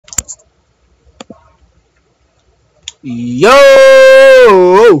Yo!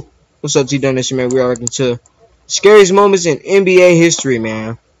 What's up, T Done this, man? We are looking to scariest moments in NBA history,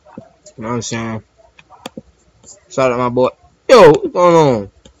 man. You know what I'm saying? Shout out my boy. Yo, what's going on?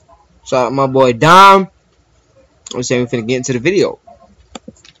 Shout out my boy Dom. I'm saying we're finna get into the video.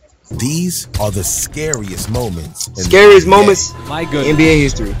 These are the scariest moments. My goodness. NBA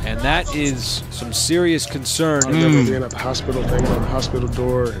history. And that is some serious concern. I remember being at the hospital, banging on the hospital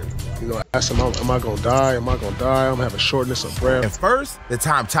door, and, you know, asking, am I going to die? Am I going to die? I'm going to have a shortness of breath. And first, the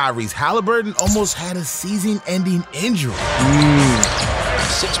time Tyrese Halliburton almost had a season-ending injury.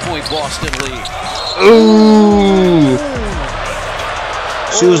 6-point Boston lead. Ooh.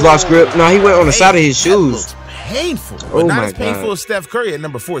 Shoes lost grip. No, he went on the side of his shoes. Painful, but not as painful as Steph Curry at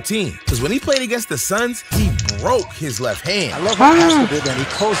number 14. Because when he played against the Suns, he broke his left hand. I love how Pascal did that. He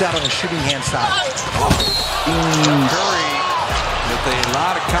closed out on the shooting hand side. Curry with a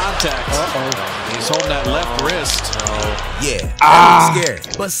lot of contact. He's holding that left wrist. Yeah, that was scary.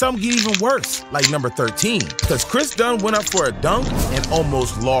 But some get even worse, like number 13. Because Chris Dunn went up for a dunk and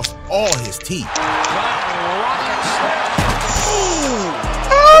almost lost all his teeth.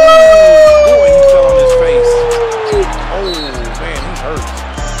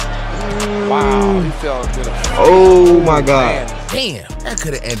 Wow, he fell good. Oh my God. Damn, that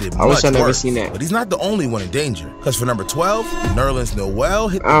could have ended I wish I never worse. seen that. But he's not the only one in danger. Because for number 12, Nerlens Noel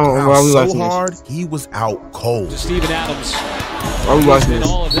hit the why ground we so watching hard, he was out cold. Steven Adams. Why we watching this?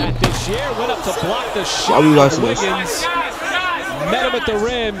 All of that this year went up to block the shot. Why we watching this? Wiggins met him at the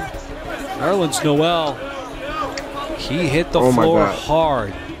rim. Nerlens Noel. He hit the floor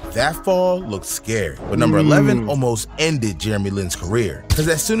hard. That fall looked scary, but number 11 almost ended Jeremy Lin's career. Because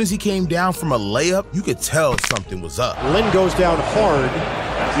as soon as he came down from a layup, you could tell something was up. Lin goes down hard.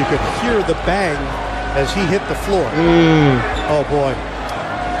 You could hear the bang as he hit the floor. Oh boy,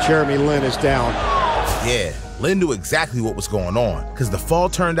 Jeremy Lin is down. Yeah, Lin knew exactly what was going on, because the fall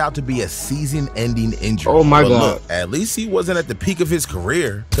turned out to be a season-ending injury. Oh my but God. Look, at least he wasn't at the peak of his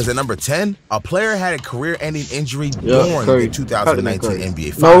career, because at number 10, a player had a career-ending injury during the 2019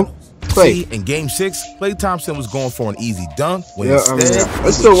 NBA Finals. See, in Game 6, Klay Thompson was going for an easy dunk, when instead, it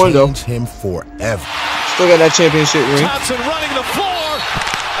would change him forever. Still got that championship ring. Thompson running the floor,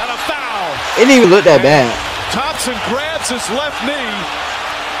 and a foul. It didn't even look that bad. Thompson grabs his left knee.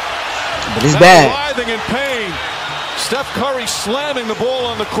 But it's bad. Writhing in pain. Steph Curry slamming the ball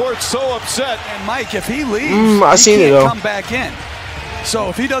on the court, so upset. And Mike, if he leaves, I seen it though. Come back in. So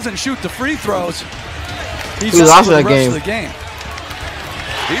if he doesn't shoot the free throws, he's lost out for that the rest of the game.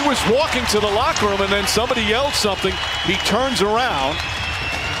 He was walking to the locker room, and then somebody yelled something. He turns around.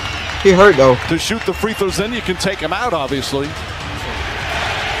 He hurt though. To shoot the free throws, then you can take him out, obviously. And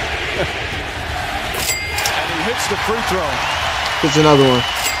he hits the free throw. It's another one.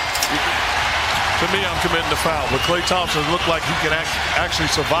 To me, I'm committing the foul. But Klay Thompson looked like he can actually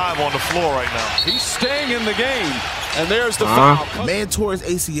survive on the floor right now. He's staying in the game. And there's the foul. Man tore his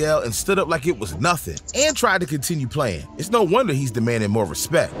ACL and stood up like it was nothing and tried to continue playing. It's no wonder he's demanding more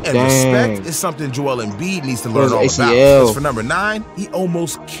respect. And respect is something Joel Embiid needs to learn all about. Because for number 9, he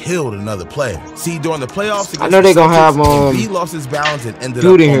almost killed another player. See, during the playoffs against the Celtics, Embiid lost his balance and ended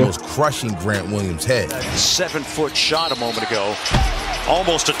up almost crushing Grant Williams' head. 7-foot shot a moment ago.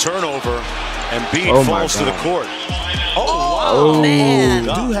 Almost a turnover. Embiid falls to the court. Oh, man.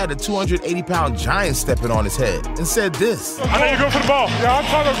 Dude had a 280-pound giant stepping on his head and said this. I need to go for the ball. Yeah, I'm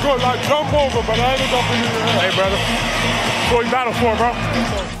trying to go, like, jump over, but I ended up in your head. Hey, brother. That's what you battle for, bro.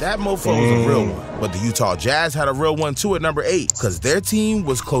 That mofo was a real one. But the Utah Jazz had a real one, too, at number 8, because their team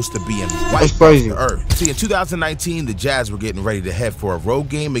was close to being wiped off the earth. See, in 2019, the Jazz were getting ready to head for a road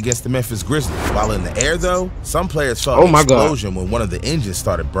game against the Memphis Grizzlies. While in the air, though, some players felt an explosion when one of the engines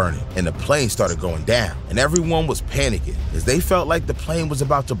started burning and the plane started going down. And everyone was panicking, as they felt like the plane was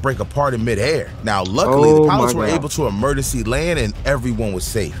about to break apart in midair. Now, luckily, the pilots were able to emergency land and everyone was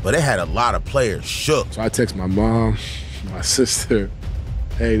safe. But it had a lot of players shook. So I text my mom, my sister,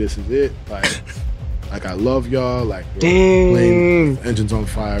 hey, this is it. Like I love y'all, like plane, engines on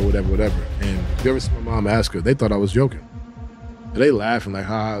fire, whatever. And if you ever see my mom ask her, they thought I was joking. And they laughing like,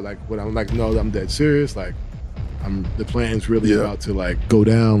 like what? I'm like, no, I'm dead serious. Like, the plane's really about to like go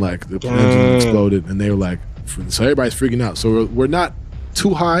down. Like the engine exploded, and they were like, so everybody's freaking out. So we're not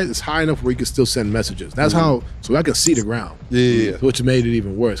too high. It's high enough where you can still send messages. That's how. So I can see the ground. Which made it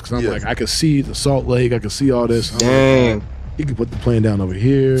even worse because I'm like, I can see the Salt Lake. I can see all this. Like, you can put the plane down over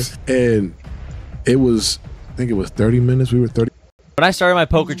here, and it was, I think it was 30 minutes. We were 30. When I started my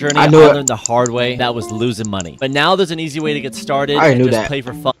poker journey, I learned the hard way that was losing money. But now there's an easy way to get started and just play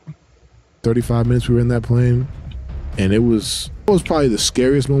for fun. 35 minutes we were in that plane. And it was probably the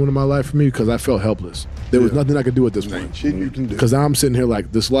scariest moment of my life for me because I felt helpless. There was nothing I could do at this point. Shit you can do. Because I'm sitting here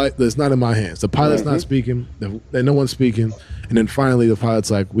like, this light, it's not in my hands. The pilot's not speaking. No one's speaking. And then finally the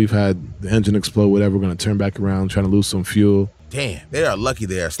pilot's like, we've had the engine explode, whatever. We're going to turn back around, trying to lose some fuel. Damn, they are lucky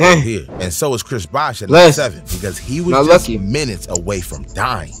they are still here. And so is Chris Bosh at number 7 because he was just minutes away from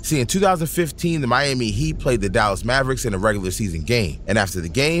dying. See, in 2015, the Miami Heat played the Dallas Mavericks in a regular season game. And after the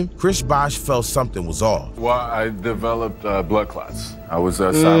game, Chris Bosh felt something was off. Well, I developed blood clots. I was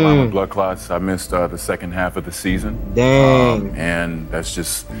sidelined with blood clots. I missed the second half of the season. Dang. And that's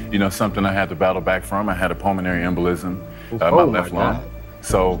just, you know, something I had to battle back from. I had a pulmonary embolism in my left lung.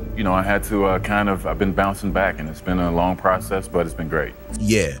 So, you know, I had to I've been bouncing back, and it's been a long process, but it's been great.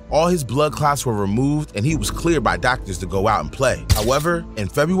 Yeah, all his blood clots were removed, and he was cleared by doctors to go out and play. However, in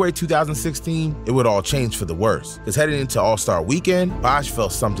February 2016, it would all change for the worse. Because heading into All-Star Weekend, Bosh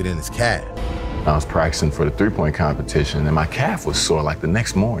felt something in his calf. I was practicing for the three-point competition, and my calf was sore like the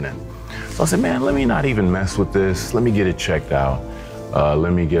next morning. So I said, man, let me not even mess with this. Let me get it checked out.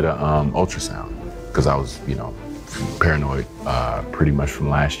 Let me get an ultrasound, because I was, you know, paranoid pretty much from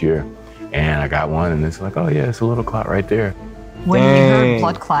last year. And I got one, and it's like, oh yeah, it's a little clot right there. When you heard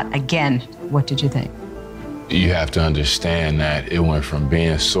blood clot again, what did you think? You have to understand that it went from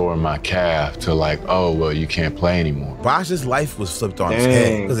being sore in my calf to like, oh, well, you can't play anymore. Bosh's life was flipped on his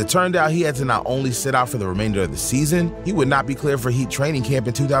head because it turned out he had to not only sit out for the remainder of the season, he would not be cleared for Heat training camp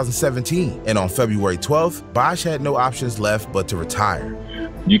in 2017. And on February 12th, Bosh had no options left but to retire.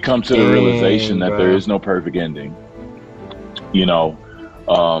 You come to the realization that there is no perfect ending. You know,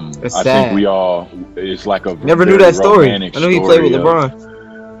 I think we all, it's like a never knew that story. I know he played with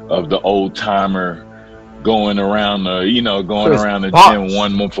LeBron. Of the old timer going around the, you know, around the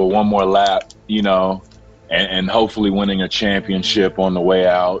gym for one more lap, you know, and hopefully winning a championship on the way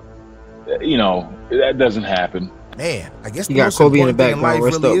out. You know, that doesn't happen. Man, I guess you the got most Kobe in the important thing in background.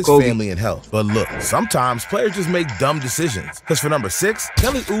 life really is family and health. But look, sometimes players just make dumb decisions. Because for number 6,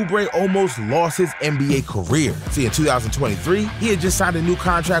 Kelly Oubre almost lost his NBA career. See, in 2023, he had just signed a new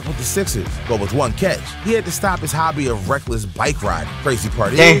contract with the Sixers, but with one catch. He had to stop his hobby of reckless bike riding. Crazy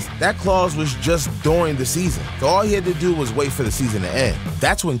part is, that clause was just during the season. So all he had to do was wait for the season to end.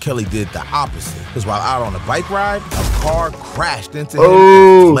 That's when Kelly did the opposite. Because while out on a bike ride, a car crashed into him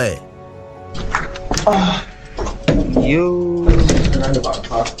and fled. You.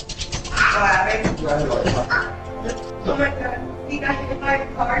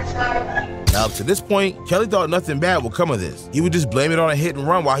 Now, up to this point, Kelly thought nothing bad would come of this. He would just blame it on a hit and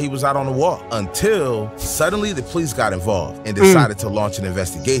run while he was out on the walk, until suddenly the police got involved and decided to launch an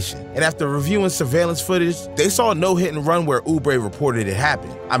investigation. And after reviewing surveillance footage, they saw no hit and run where Oubre reported it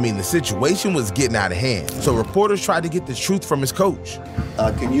happened. I mean, the situation was getting out of hand, so reporters tried to get the truth from his coach.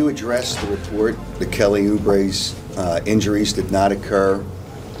 Can you address the report that Kelly Oubre's injuries did not occur?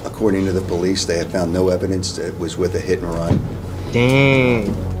 According to the police, they have found no evidence that it was with a hit and run.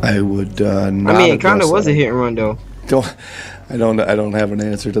 Dang. I would not. I mean, it kind of was a hit and run, though. I don't have an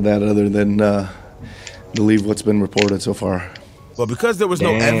answer to that other than believe what's been reported so far. But because there was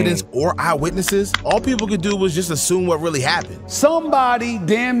no evidence or eyewitnesses, all people could do was just assume what really happened. Somebody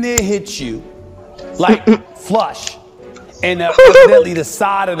damn near hit you, like flush, and evidently the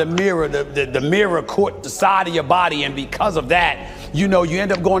side of the mirror, the mirror caught the side of your body, and because of that, you know, you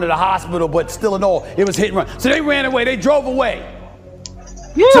end up going to the hospital, but still in all, it was hit and run. So they ran away, they drove away.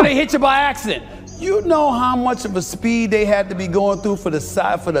 Yeah. So they hit you by accident. You know how much of a speed they had to be going through for the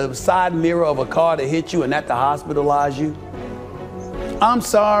side mirror of a car to hit you and not to hospitalize you? I'm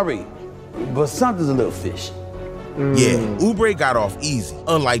sorry, but something's a little fishy. Yeah, Oubre got off easy,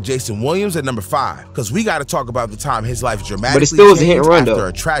 unlike Jason Williams at number 5, because we got to talk about the time his life dramatically changed after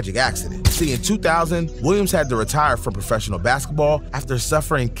a tragic accident. See, in 2000, Williams had to retire from professional basketball after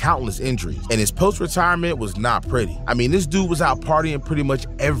suffering countless injuries, and his post-retirement was not pretty. I mean, this dude was out partying pretty much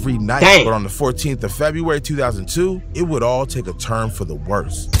every night, but on the 14th of February 2002, it would all take a turn for the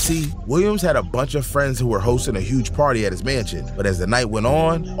worse. See, Williams had a bunch of friends who were hosting a huge party at his mansion, but as the night went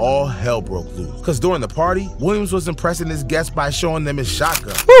on, all hell broke loose. Because during the party, Williams was impressing his guests by showing them his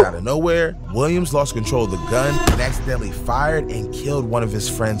shotgun. Out of nowhere, Williams lost control of the gun and accidentally fired and killed one of his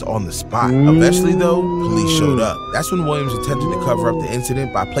friends on the spot. Eventually, though, police showed up. That's when Williams attempted to cover up the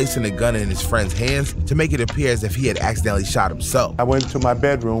incident by placing the gun in his friend's hands to make it appear as if he had accidentally shot himself. I went to my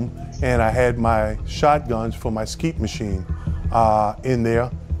bedroom and I had my shotguns for my skeet machine in there,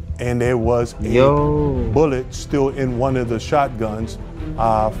 and there was a bullet still in one of the shotguns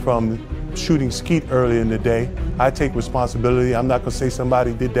from shooting skeet earlier in the day. I take responsibility. I'm not gonna say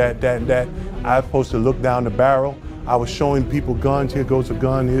somebody did that, and that. I'm supposed to look down the barrel. I was showing people guns. Here goes a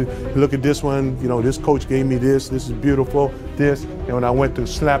gun. Here, look at this one. You know, this coach gave me this. This is beautiful. This. And when I went to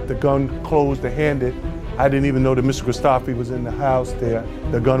snap the gun closed to hand it, I didn't even know that Mr. Christophe was in the house there.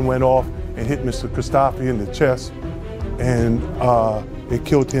 The gun went off and hit Mr. Christophe in the chest. And they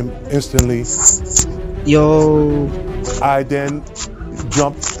killed him instantly. Yo. I then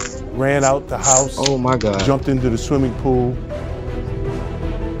jumped, ran out the house. Oh my God. Jumped into the swimming pool.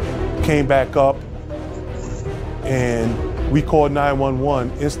 Came back up. And we called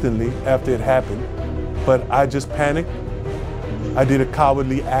 911 instantly after it happened. But I just panicked. I did a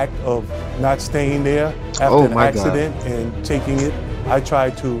cowardly act of not staying there after an accident and taking it. I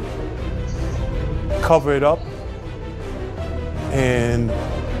tried to cover it up. And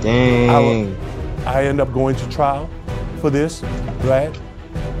dang. I ended up going to trial for this, right?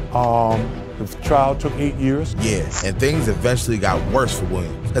 The trial took 8 years. Yeah, and things eventually got worse for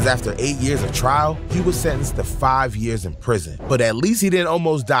Williams, because after 8 years of trial, he was sentenced to 5 years in prison. But at least he didn't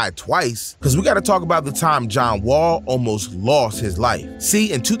almost die twice, because we got to talk about the time John Wall almost lost his life.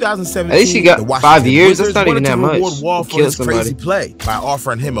 See, in 2017, at least he got the 5 years. Wizards That's not even that much. Reward Wall for his crazy play by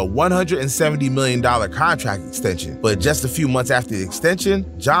offering him a $170 million contract extension. But just a few months after the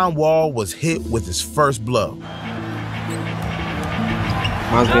extension, John Wall was hit with his first blow.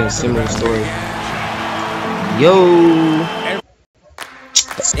 Mine's been a similar story. Yo.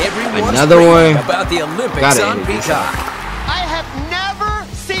 Another one. About the Olympics on Peacock. I have never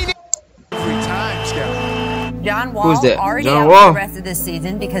seen it. 3 times, John Wall, who's that? already John out Wall. for the rest of the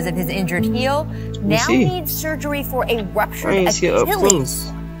season because of his injured heel, now needs surgery for a ruptured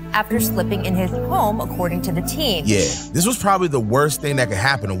Achilles after slipping in his home, according to the team. Yeah, this was probably the worst thing that could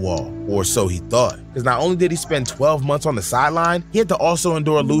happen to Wall, or so he thought. Because not only did he spend 12 months on the sideline, he had to also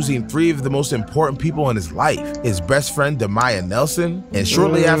endure losing 3 of the most important people in his life. His best friend, Demaya Nelson, and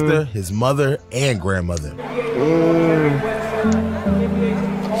shortly after, his mother and grandmother.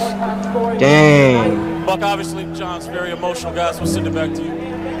 Dang. Buck, obviously, John's very emotional, guys. We'll send it back to you.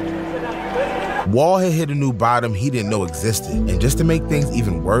 Wall had hit a new bottom he didn't know existed, and just to make things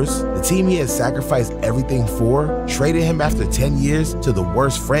even worse, the team he had sacrificed everything for traded him after 10 years to the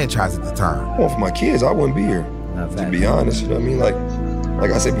worst franchise at the time. Well, for my kids, I wouldn't be here. To be honest, you know what I mean?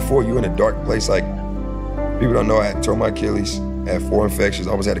 Like I said before, you're in a dark place. Like, people don't know I had tore my Achilles, had 4 infections,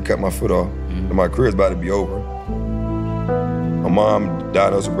 I almost had to cut my foot off, and my career's about to be over. My mom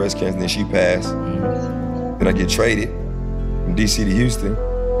diagnosed with breast cancer, and then she passed. Then I get traded from DC to Houston.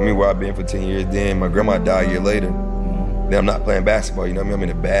 I mean, where I've been for 10 years. Then my grandma died a year later. Then I'm not playing basketball, you know what I mean? I'm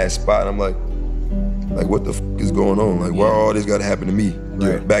in a bad spot. And I'm like what the f is going on? Like, why all this gotta happen to me?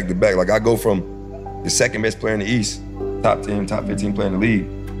 Right. Back to back. Like, I go from the second best player in the East, top 10, top 15 player in the league,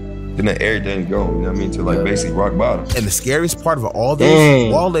 then everything go, you know what I mean, to like basically rock bottom. And the scariest part of all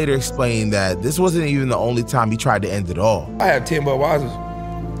this, Wall later explained that this wasn't even the only time he tried to end it all. I have 10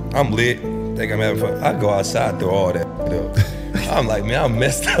 Budweisers. I'm lit. Think I'm having fun. I go outside through all that. I'm like, man, I'm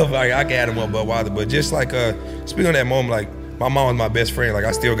messed up. Like, I can add him up Budweiser, but just like, speaking on that moment, like, my mom was my best friend. Like,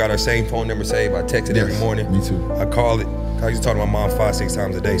 I still got her same phone number saved. I text it every morning. Me too. I call it. I used to talk to my mom 5-6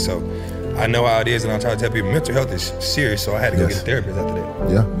 times a day, so I know how it is, and I try to tell people mental health is serious, so I had to go get a therapist after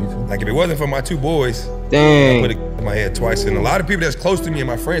that. Yeah, me too. Like, if it wasn't for my 2 boys, dang, I would have in my head twice. And a lot of people that's close to me and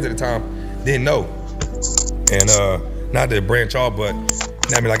my friends at the time didn't know. And not to branch off, but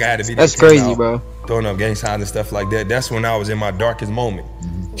I mean, like, I had to be. That's crazy, bro. Throwing up gang signs and stuff like that. That's when I was in my darkest moment,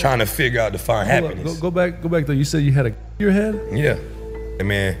 trying to figure out to find happiness. Go back though. You said you had a your head? Yeah. And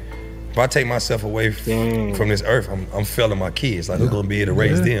man, if I take myself away from this earth, I'm failing my kids. Like, who's gonna be able to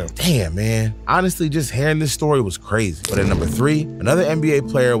raise them? Damn, man. Honestly, just hearing this story was crazy. But at number 3, another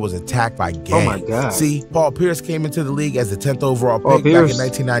NBA player was attacked by gangs. Oh my God. See, Paul Pierce came into the league as the 10th overall pick back in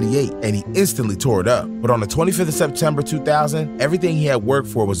 1998, and he instantly tore it up. But on the 25th of September 2000, everything he had worked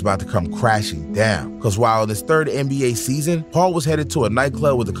for was about to come crashing down. Because while in his 3rd NBA season, Paul was headed to a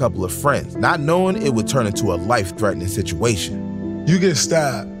nightclub with a couple of friends, not knowing it would turn into a life-threatening situation. You get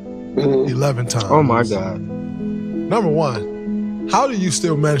stabbed 11 times. Oh my God. Number 1, how do you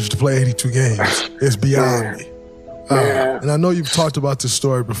still manage to play 82 games? It's beyond me. And I know you've talked about this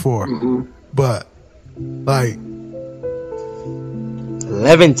story before, but like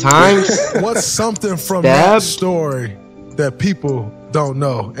 11 times? What's something from that story that people don't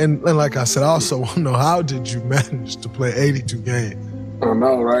know? And like I said, I also want to know, how did you manage to play 82 games? I don't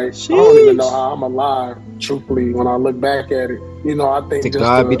know, right? Sheesh. I don't even know how I'm alive, truthfully, when I look back at it. You know, I think to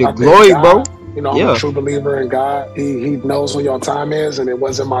God be the glory, God, bro. You know, I'm a true believer in God. He knows when your time is, and it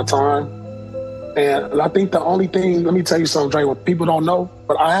wasn't my time. And I think the only thing, let me tell you something, Dre, what people don't know,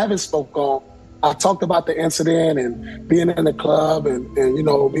 but I haven't spoke on I talked about the incident and being in the club and you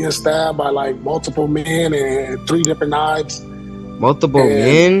know, being stabbed by like multiple men and 3 different knives. Multiple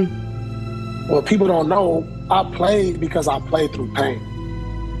men? Well, people don't know, I played because I played through pain.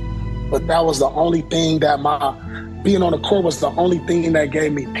 But that was the only thing that being on the court was the only thing that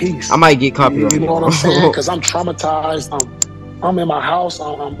gave me peace. I might get copyrighted. You know what I'm saying? Because I'm traumatized. I'm in my house.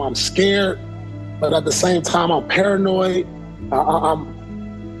 I'm scared, but at the same time, I'm paranoid.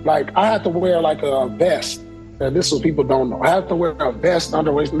 I'm like, I have to wear like a vest. And this is what people don't know. I have to wear a vest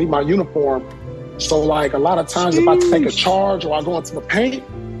underneath my uniform. So like a lot of times, if I take a charge or I go into the paint,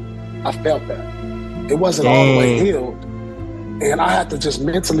 I felt that. It wasn't all the way healed. And I had to just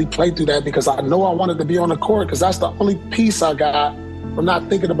mentally play through that because I know I wanted to be on the court because that's the only piece I got from not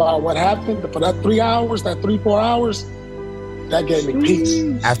thinking about what happened. For that 3 hours, that 3-4 hours, that gave me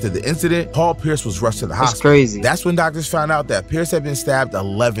peace. After the incident, Paul Pierce was rushed to the hospital. Crazy. That's when doctors found out that Pierce had been stabbed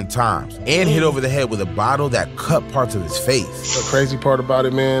 11 times and hit over the head with a bottle that cut parts of his face. The crazy part about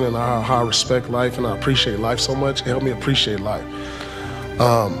it, man, and how I respect life and I appreciate life so much, it helped me appreciate life.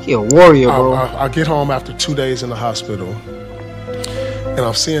 He a warrior, bro. I get home after 2 days in the hospital. And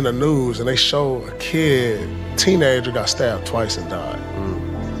I'm seeing the news, and they show a teenager got stabbed twice and died.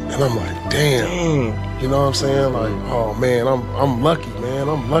 And I'm like, damn. You know what I'm saying? Like, oh man, I'm lucky, man.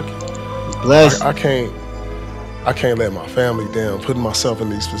 I'm lucky. Blessed. I can't let my family down, putting myself in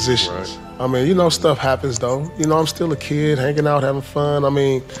these positions. Right. I mean, you know, stuff happens though. You know, I'm still a kid, hanging out, having fun. I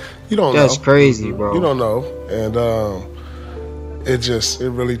mean, you don't know. That's crazy, bro. You don't know. And it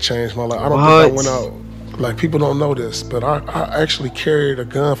really changed my life. I don't think I went out. Like, people don't know this, but I actually carried a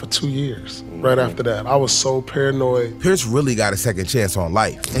gun for 2 years right after that. I was so paranoid. Pierce really got a second chance on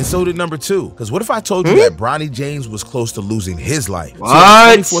life, and so did number 2. Because what if I told you that Bronny James was close to losing his life? What? So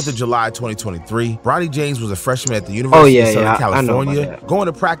on the 24th of July, 2023, Bronny James was a freshman at the University of Southern California, going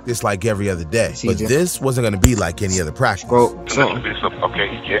to practice like every other day. But this wasn't going to be like any other practice.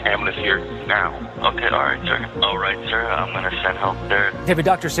 Okay, your ambulance here now. Okay, all right, sir. I'm going to send help there. David,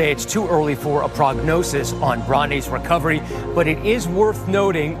 doctors say it's too early for a prognosis on Bronny's recovery, but it is worth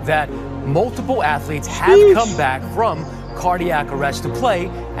noting that multiple athletes have come back from cardiac arrest to play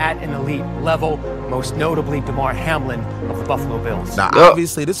at an elite level, most notably DeMar Hamlin of the Buffalo Bills. Now,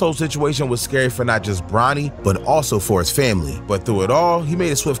 obviously, this whole situation was scary for not just Bronny, but also for his family. But through it all, he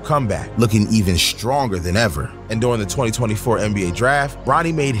made a swift comeback, looking even stronger than ever. And during the 2024 NBA draft,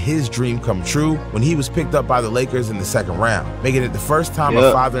 Bronny made his dream come true when he was picked up by the Lakers in the 2nd round, making it the first time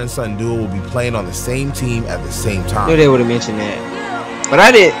a father and son duo will be playing on the same team at the same time. I knew they would have mentioned that. But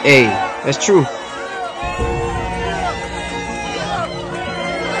I did. Hey, that's true.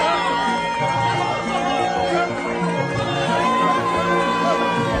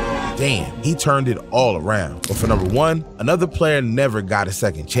 Damn, he turned it all around. But for number 1, another player never got a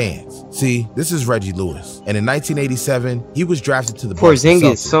second chance. See, this is Reggie Lewis. And in 1987, he was drafted to the Boston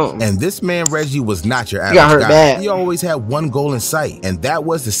Celtics. And this man, Reggie, was not your average guy. He always had one goal in sight, and that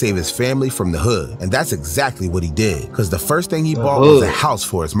was to save his family from the hood. And that's exactly what he did, because the first thing he bought was a house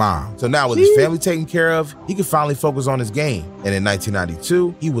for his mom. So now with his family taken care of, he could finally focus on his game. And in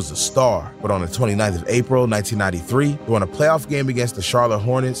 1992, he was a star. But on the 29th of April, 1993, during a playoff game against the Charlotte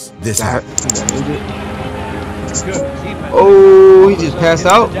Hornets, this happened. Oh, he just passed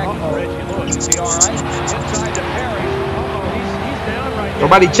out.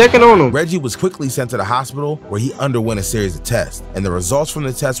 Nobody checking on him. Reggie was quickly sent to the hospital where he underwent a series of tests, and the results from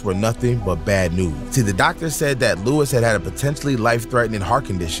the tests were nothing but bad news. See, the doctor said that Lewis had a potentially life-threatening heart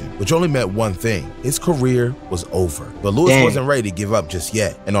condition, which only meant one thing: his career was over. But Lewis wasn't ready to give up just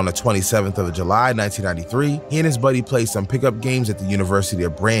yet, and on the 27th of July, 1993, he and his buddy played some pickup games at the University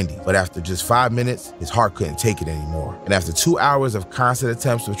of Brandy, but after just 5 minutes, his heart couldn't take it anymore. And after 2 hours of constant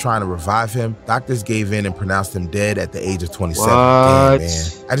attempts of trying to revive him, doctors gave in and pronounced him dead at the age of 27. Damn, man.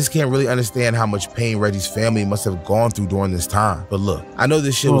 I just can't really understand how much pain Reggie's family must have gone through during this time. But look, I know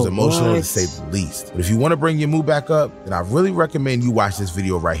this shit was emotional to say the least. But if you want to bring your mood back up, then I really recommend you watch this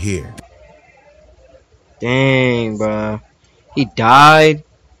video right here. Dang, bro. He died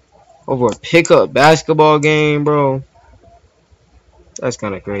over a pickup basketball game, bro. That's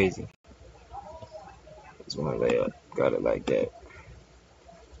kind of crazy. Just want to lay up. Got it like that.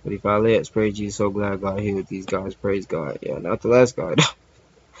 But if I let, praise Jesus, so glad God healed these guys. Praise God. Yeah, not the last guy.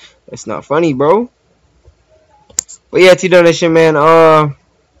 That's not funny, bro. But yeah, T-Donation, man.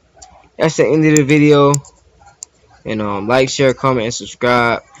 That's the end of the video. And like, share, comment, and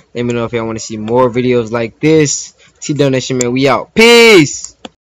subscribe. Let me know if y'all want to see more videos like this. T-Donation, man. We out. Peace.